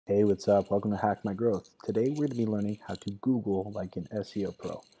Hey, what's up? Welcome to Hack My Growth. Today we're going to be learning how to Google like an SEO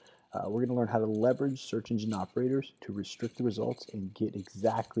pro. We're going to learn how to leverage search engine operators to restrict the results and get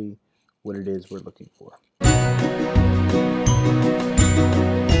exactly what it is we're looking for.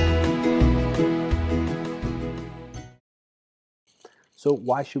 So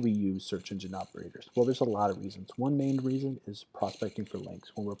why should we use search engine operators? Well, there's a lot of reasons. One main reason is prospecting for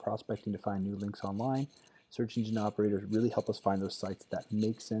links. When we're prospecting to find new links online, search engine operators really help us find those sites that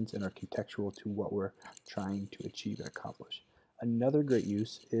make sense and are contextual to what we're trying to achieve and accomplish. Another great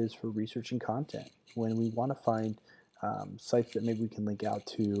use is for researching content. When we want to find sites that maybe we can link out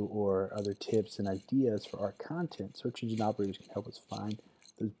to or other tips and ideas for our content, search engine operators can help us find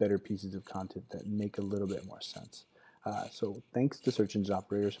those better pieces of content that make a little bit more sense. So thanks to search engine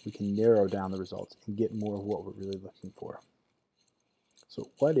operators, we can narrow down the results and get more of what we're really looking for. So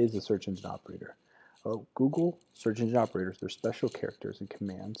what is a search engine operator? Well, Google search engine operators, they're special characters and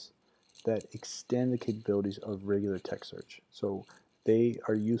commands that extend the capabilities of regular text search. So they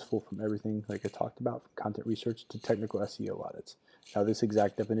are useful from everything, like I talked about, from content research to technical SEO audits. Now, this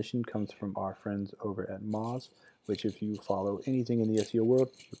exact definition comes from our friends over at Moz, which if you follow anything in the SEO world,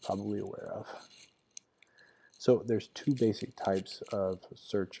 you're probably aware of. So there's two basic types of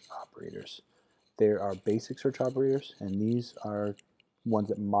search operators. There are basic search operators, and these are ones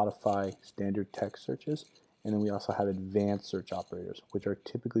that modify standard text searches. And then we also have advanced search operators, which are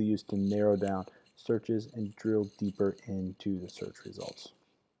typically used to narrow down searches and drill deeper into the search results.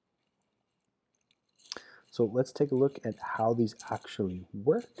 So let's take a look at how these actually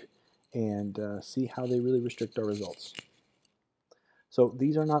work and see how they really restrict our results. So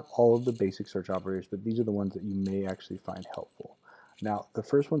these are not all of the basic search operators, but these are the ones that you may actually find helpful. Now, the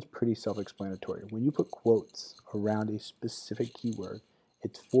first one's pretty self-explanatory. When you put quotes around a specific keyword,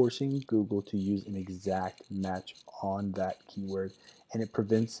 it's forcing Google to use an exact match on that keyword, and it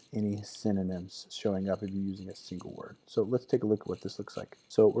prevents any synonyms showing up if you're using a single word. So let's take a look at what this looks like.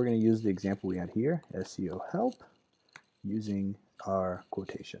 So we're going to use the example we had here, SEO help, using our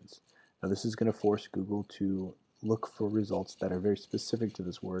quotations. Now this is going to force Google to look for results that are very specific to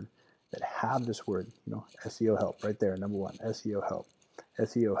this word, that have this word, SEO help right there, number one, SEO help,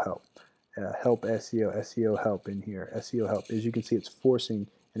 SEO help, help SEO, SEO help in here, SEO help. As you can see, it's forcing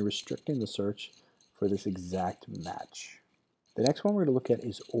and restricting the search for this exact match. The next one we're going to look at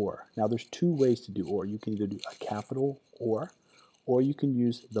is or. Now there's two ways to do or. You can either do a capital or you can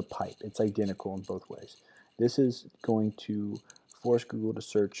use the pipe. It's identical in both ways. This is going to force Google to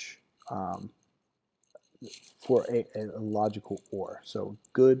search for a logical or. So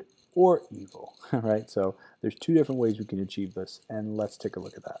good or evil, right? So there's two different ways we can achieve this, and let's take a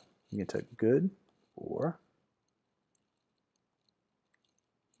look at that. You can type good or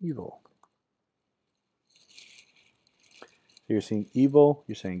evil. So you're seeing evil,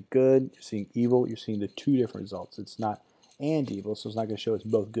 you're saying good, you're seeing evil, you're seeing the two different results. It's not and evil, so it's not going to show us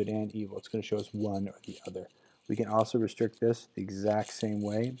both good and evil. It's going to show us one or the other. We can also restrict this the exact same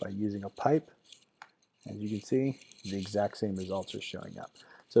way by using a pipe. As you can see, the exact same results are showing up.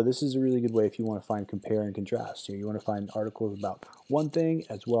 So this is a really good way if you want to find compare and contrast. So you want to find articles about one thing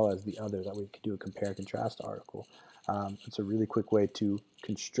as well as the other. That way you can do a compare and contrast article. It's a really quick way to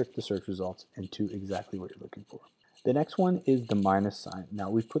constrict the search results into exactly what you're looking for. The next one is the minus sign. Now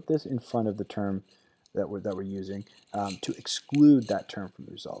we put this in front of the term that we're using to exclude that term from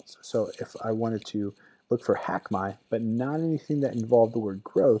the results. So if I wanted to look for hack my, but not anything that involved the word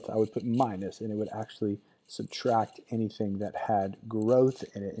growth, I would put minus, and it would actually subtract anything that had growth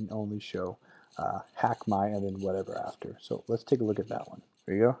in it and only show hack my and then whatever after. So let's take a look at that one.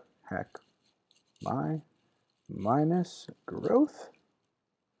 There you go, hack my minus growth.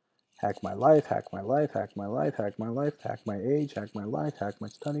 Hack my life, hack my life, hack my life, hack my life, hack my age, hack my life, hack my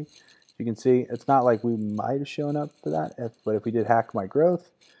study. You can see it's not like we might have shown up for that, but if we did hack my growth,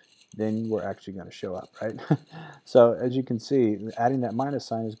 then we're actually going to show up, right? So as you can see, adding that minus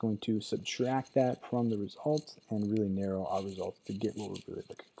sign is going to subtract that from the results and really narrow our results to get what we're really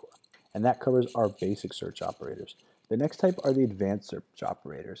looking for. And that covers our basic search operators. The next type are the advanced search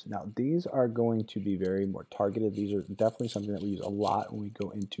operators. Now these are going to be very more targeted. These are definitely something that we use a lot when we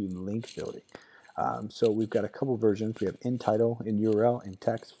go into link building. So we've got a couple versions. We have in title, in URL, in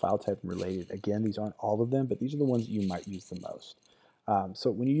text, file type, and related. Again, these aren't all of them, but these are the ones that you might use the most.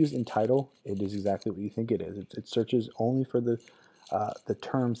 So when you use in title, it is exactly what you think it is. It searches only for the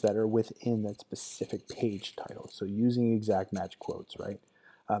terms that are within that specific page title. So using exact match quotes, right?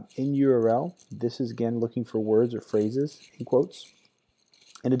 In URL, this is again looking for words or phrases in quotes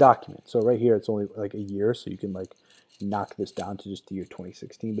in a document. So right here, it's only like a year, so you can like knock this down to just the year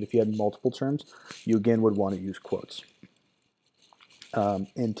 2016. But if you had multiple terms, you again would want to use quotes.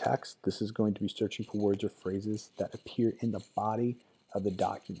 In text, this is going to be searching for words or phrases that appear in the body of the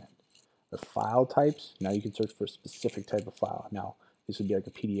document. The file types, now you can search for a specific type of file. Now, this would be like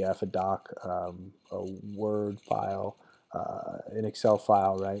a PDF, a doc, a Word file, an Excel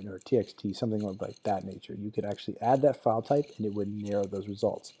file, right, or TXT, something like that nature. You could actually add that file type and it would narrow those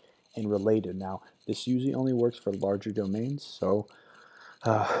results. And related, now, this usually only works for larger domains, so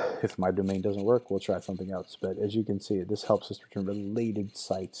if my domain doesn't work, we'll try something else. But as you can see, this helps us return related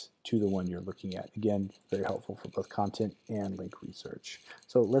sites to the one you're looking at. Again, very helpful for both content and link research.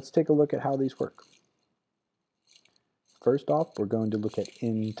 So let's take a look at how these work. First off, we're going to look at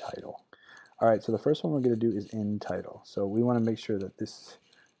in title. All right, so the first one we're going to do is in title. So we want to make sure that this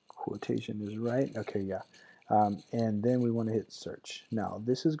quotation is right. Okay, yeah. And then we want to hit search. Now,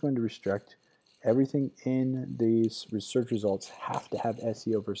 this is going to restrict everything in these search results have to have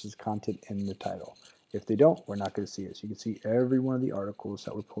SEO versus content in the title. If they don't, we're not going to see it. So you can see every one of the articles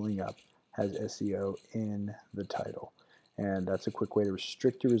that we're pulling up has SEO in the title. And that's a quick way to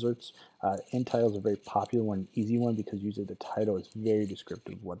restrict your results. In title is a very popular one, easy one, because usually the title is very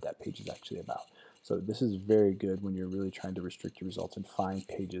descriptive of what that page is actually about. So this is very good when you're really trying to restrict your results and find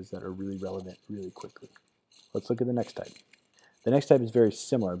pages that are really relevant really quickly. Let's look at the next type. The next type is very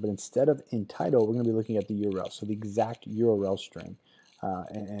similar, but instead of in title, we're going to be looking at the URL, so the exact URL string.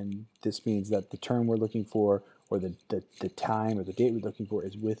 And this means that the term we're looking for, or the time or the date we're looking for,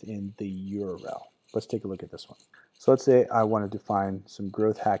 is within the URL. Let's take a look at this one. So let's say I wanted to find some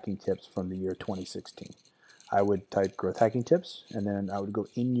growth hacking tips from the year 2016. I would type growth hacking tips, and then I would go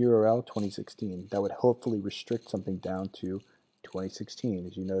in URL 2016. That would hopefully restrict something down to 2016.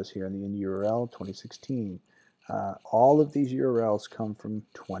 As you notice here in the in URL 2016. All of these URLs come from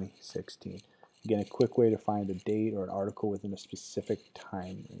 2016. Again, a quick way to find a date or an article within a specific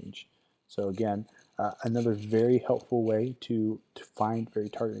time range. So again, another very helpful way to find very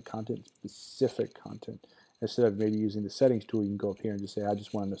targeted content, specific content. Instead of maybe using the settings tool, you can go up here and just say, I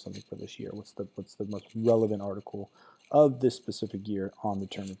just want to know something for this year. What's the most relevant article of this specific year on the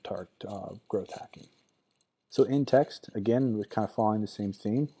term of growth hacking? So in text, again, we're kind of following the same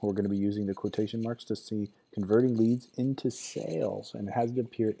theme. We're going to be using the quotation marks to see converting leads into sales, and it has to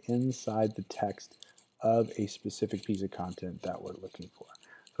appear inside the text of a specific piece of content that we're looking for.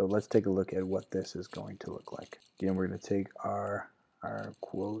 So let's take a look at what this is going to look like. Again, we're going to take our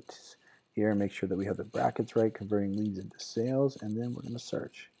quotes here and make sure that we have the brackets right, converting leads into sales, and then we're going to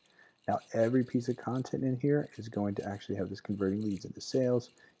search. Now, every piece of content in here is going to actually have this converting leads into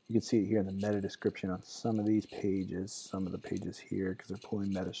sales. You can see it here in the meta description on some of these pages, some of the pages here, because they're pulling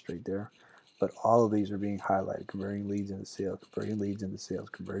meta straight there. But all of these are being highlighted, converting leads into sales, converting leads into sales,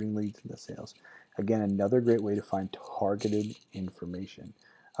 converting leads into sales. Again, another great way to find targeted information.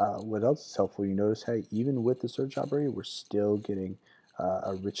 What else is helpful? You notice how even with the search operator, we're still getting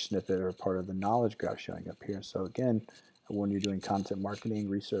a rich snippet or part of the knowledge graph showing up here. So again, when you're doing content marketing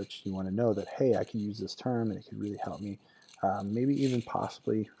research, you want to know that, hey, I can use this term and it could really help me. Maybe even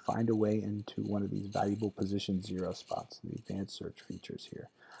possibly find a way into one of these valuable position zero spots, the advanced search features here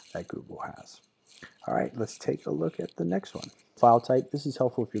that Google has. All right, let's take a look at the next one. File type. This is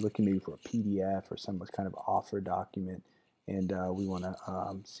helpful if you're looking maybe for a PDF or some kind of offer document, and we want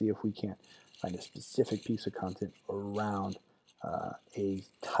to see if we can't find a specific piece of content around a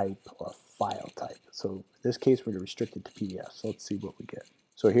type or a file type. So in this case, we're going to restrict it to PDF. So let's see what we get.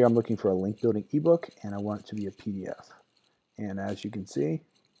 So here I'm looking for a link building ebook, and I want it to be a PDF. And as you can see,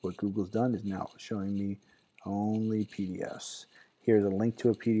 what Google's done is now showing me only PDFs. Here's a link to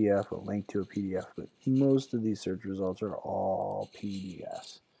a PDF, a link to a PDF, but most of these search results are all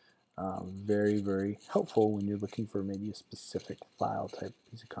PDFs. Very, very helpful when you're looking for maybe a specific file type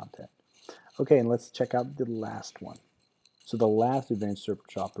piece of content. Okay, and let's check out the last one. So the last advanced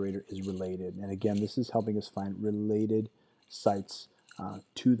search operator is related. And again, this is helping us find related sites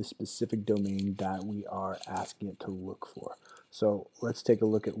to the specific domain that we are asking it to look for. So let's take a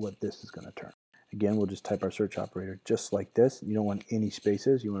look at what this is going to turn. Again, we'll just type our search operator just like this. You don't want any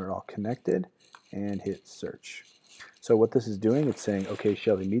spaces. You want it all connected, and hit search. So what this is doing, it's saying, okay,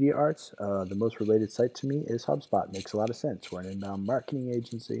 Shelby Media Arts, the most related site to me is HubSpot. Makes a lot of sense. We're an inbound marketing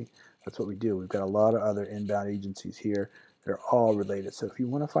agency. That's what we do. We've got a lot of other inbound agencies here. They're all related. So if you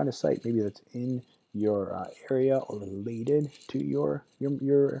want to find a site maybe that's in your area or related to your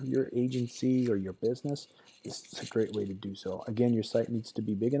agency or your business, this is a great way to do so. Again, your site needs to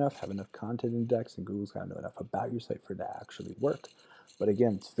be big enough, have enough content index, and Google's got to know enough about your site for it to actually work. But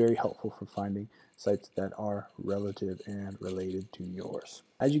again, it's very helpful for finding sites that are relative and related to yours.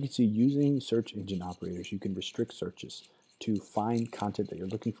 As you can see, using search engine operators, you can restrict searches to find content that you're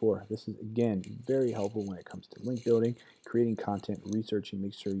looking for. This is, again, very helpful when it comes to link building, creating content, researching,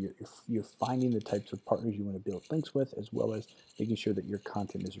 make sure you're finding the types of partners you want to build links with, as well as making sure that your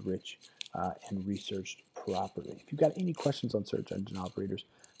content is rich and researched properly. If you've got any questions on search engine operators,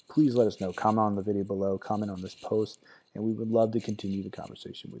 please let us know. Comment on the video below, comment on this post, and we would love to continue the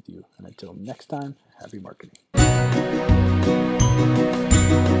conversation with you. And until next time, happy marketing.